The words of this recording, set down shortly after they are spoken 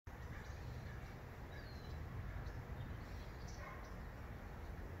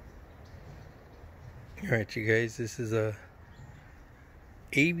Alright you guys, this is a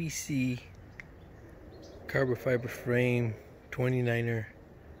AVC carbon fiber frame 29er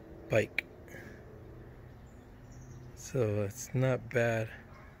bike. So it's not bad.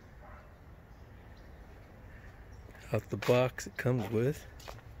 Out the box it comes with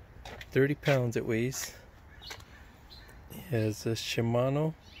 30 pounds it weighs. It has a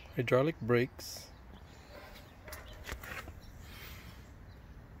Shimano hydraulic brakes.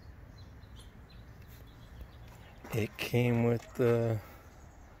 It came with the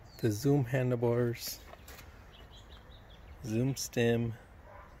zoom handlebars, zoom stem,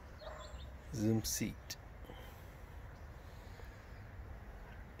 zoom seat,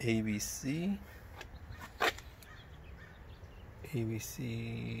 AVC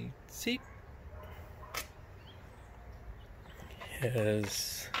seat.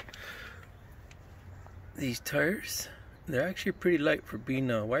 Has these tires. They're actually pretty light for being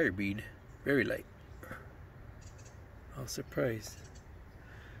a wire bead, very light. I was surprised.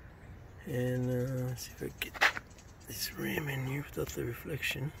 And let's see if I get this rim in here without the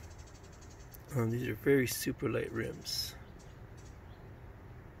reflection. These are very super light rims.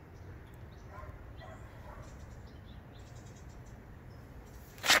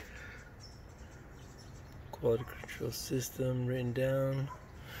 Quality control system written down.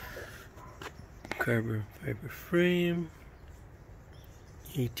 Carbon fiber frame.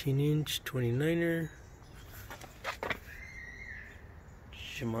 18-inch 29er.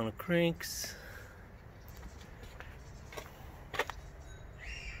 Shimano cranks.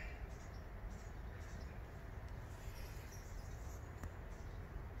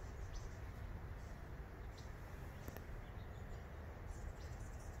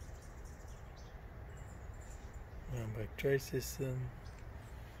 Back tray system.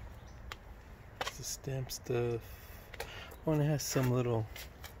 It's the stamp stuff. Oh, and it has some little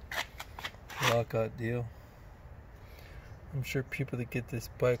lockout deal. I'm sure people that get this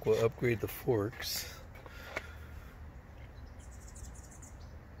bike will upgrade the forks.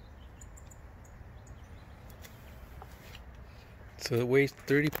 So it weighs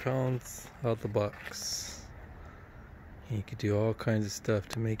 30 pounds out the box. And you can do all kinds of stuff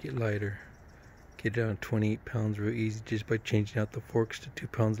to make it lighter. Get it down to 28 pounds real easy just by changing out the forks to 2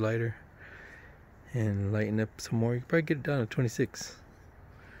 pounds lighter. And lighten up some more. You can probably get it down to 26.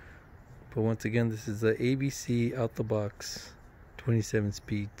 But once again, this is the AVC out the box, 27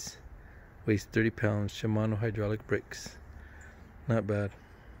 speeds, weighs 30 pounds, Shimano hydraulic brakes. Not bad.